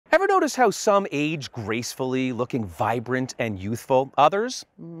Ever notice how some age gracefully, looking vibrant and youthful? Others,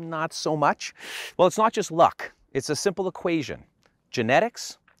 not so much. Well, it's not just luck. It's a simple equation.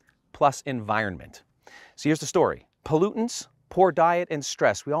 Genetics plus environment. So here's the story. Pollutants, poor diet, and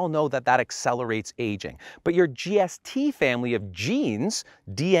stress. We all know that accelerates aging. But your GST family of genes,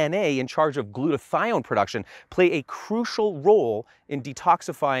 DNA in charge of glutathione production, play a crucial role in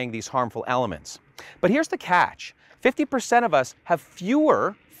detoxifying these harmful elements. But here's the catch. 50% of us have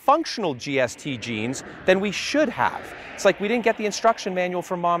fewer functional GST genes than we should have. It's like we didn't get the instruction manual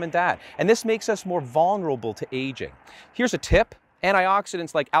from mom and dad. And this makes us more vulnerable to aging. Here's a tip.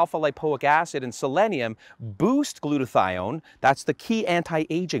 Antioxidants like alpha-lipoic acid and selenium boost glutathione. That's the key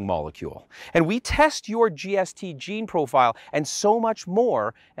anti-aging molecule. And we test your GST gene profile and so much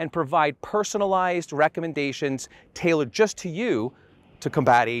more and provide personalized recommendations tailored just to you to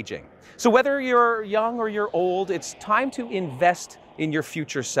combat aging. So whether you're young or you're old, it's time to invest in your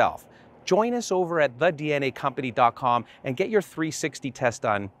future self. Join us over at thednacompany.com and get your 360 test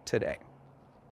done today.